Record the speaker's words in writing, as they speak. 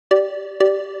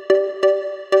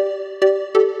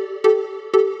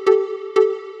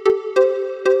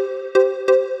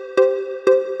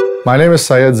My name is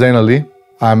Syed Zain Ali.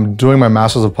 I'm doing my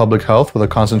Master's of Public Health with a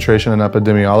concentration in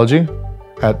epidemiology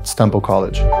at Stempel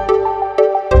College.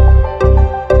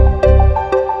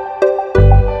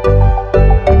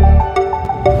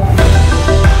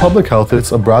 Public health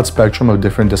is a broad spectrum of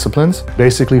different disciplines,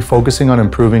 basically focusing on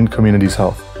improving communities'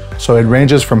 health. So it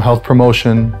ranges from health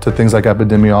promotion to things like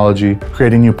epidemiology,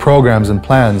 creating new programs and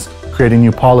plans, creating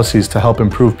new policies to help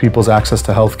improve people's access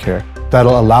to healthcare.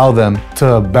 That'll allow them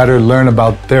to better learn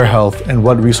about their health and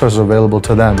what resources are available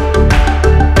to them.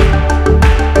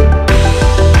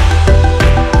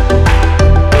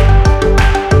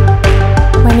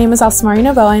 My name is Asmari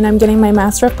Novoa, and I'm getting my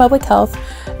Master of Public Health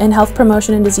in Health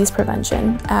Promotion and Disease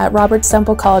Prevention at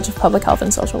Stempel College of Public Health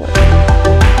and Social Work.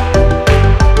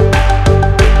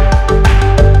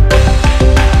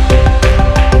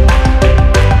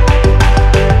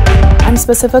 I'm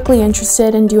specifically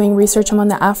interested in doing research among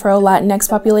the Afro-Latinx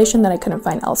population that I couldn't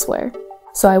find elsewhere.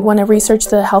 So I want to research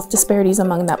the health disparities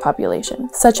among that population,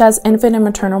 such as infant and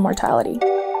maternal mortality.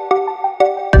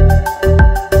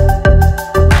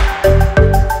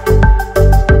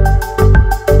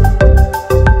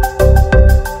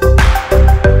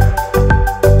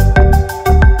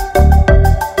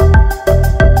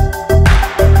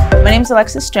 My name is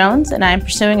Alexis Jones, and I am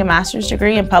pursuing a master's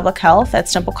degree in public health at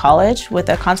Stempel College with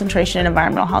a concentration in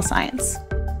environmental health science.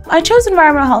 I chose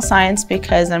environmental health science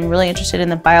because I'm really interested in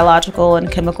the biological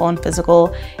and chemical and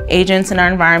physical agents in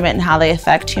our environment and how they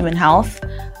affect human health.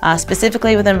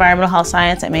 Specifically with environmental health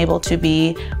science, I'm able to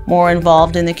be more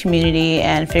involved in the community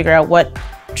and figure out what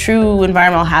true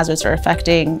environmental hazards are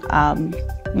affecting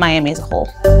Miami as a whole.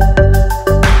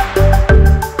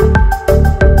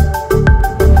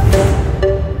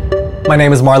 My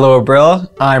name is Marlo Abril.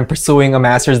 I'm pursuing a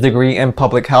master's degree in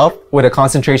public health with a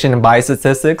concentration in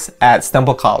biostatistics at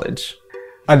Stempel College.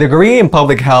 A degree in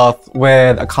public health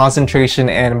with a concentration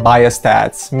in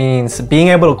biostats means being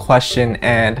able to question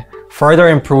and further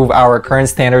improve our current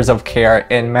standards of care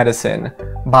in medicine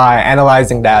by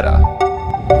analyzing data.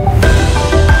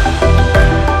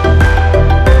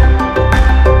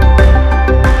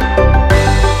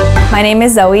 My name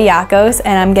is Zoe Yakos,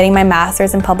 and I'm getting my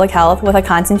Master's in Public Health with a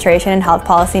concentration in Health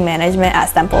Policy Management at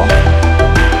Stempel.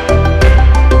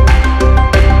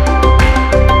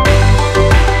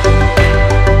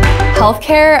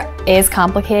 Healthcare is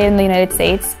complicated in the United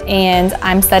States, and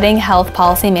I'm studying Health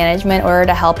Policy Management in order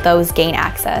to help those gain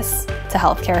access to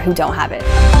healthcare who don't have it.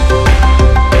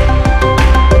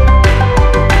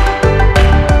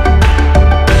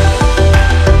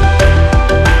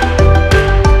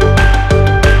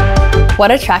 What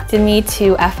attracted me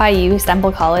to FIU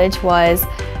Stempel College was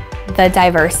the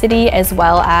diversity as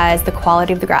well as the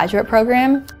quality of the graduate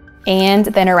program and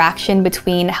the interaction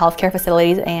between healthcare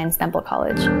facilities and Stempel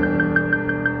College.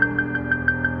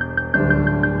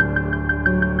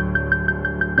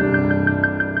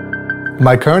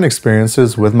 My current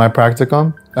experiences with my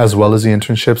practicum, as well as the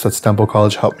internships that Stempel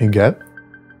College helped me get,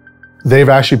 they've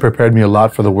actually prepared me a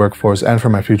lot for the workforce and for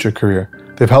my future career.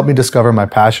 They've helped me discover my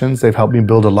passions, they've helped me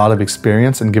build a lot of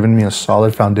experience and given me a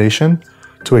solid foundation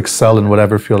to excel in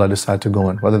whatever field I decide to go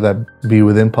in, whether that be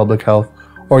within public health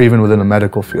or even within a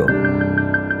medical field.